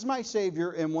Christ is my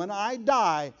Savior, and when I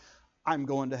die, I'm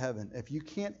going to heaven? If you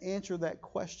can't answer that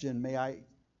question, may I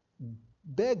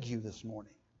beg you this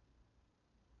morning,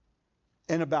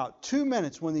 in about 2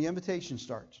 minutes when the invitation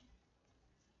starts,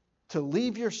 to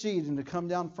leave your seat and to come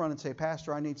down front and say,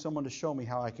 Pastor, I need someone to show me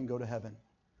how I can go to heaven.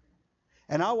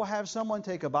 And I will have someone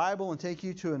take a Bible and take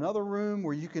you to another room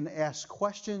where you can ask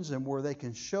questions and where they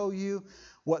can show you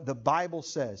what the Bible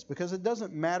says. Because it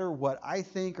doesn't matter what I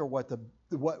think or what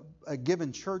a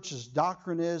given church's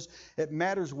doctrine is. It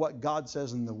matters what God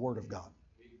says in the Word of God.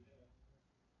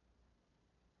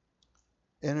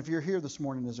 And if you're here this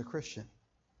morning as a Christian,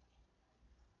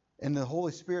 and the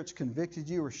Holy Spirit's convicted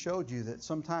you or showed you that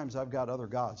sometimes I've got other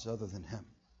gods other than Him,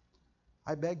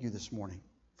 I beg you this morning,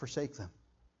 forsake them.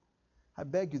 I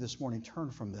beg you this morning,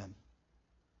 turn from them.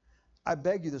 I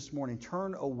beg you this morning,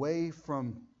 turn away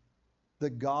from the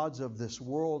gods of this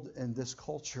world and this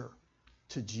culture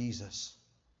to Jesus.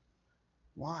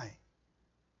 Why?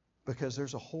 Because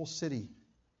there's a whole city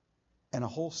and a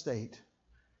whole state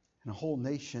and a whole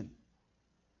nation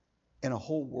and a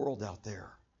whole world out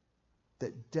there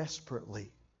that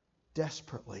desperately,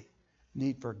 desperately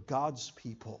need for God's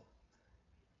people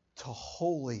to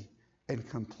wholly and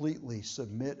completely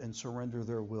submit and surrender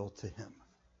their will to Him,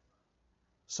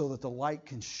 so that the light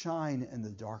can shine in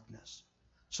the darkness,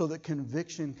 so that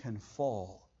conviction can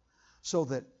fall, so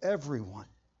that everyone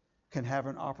can have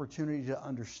an opportunity to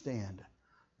understand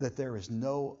that there is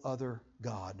no other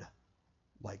God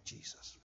like Jesus.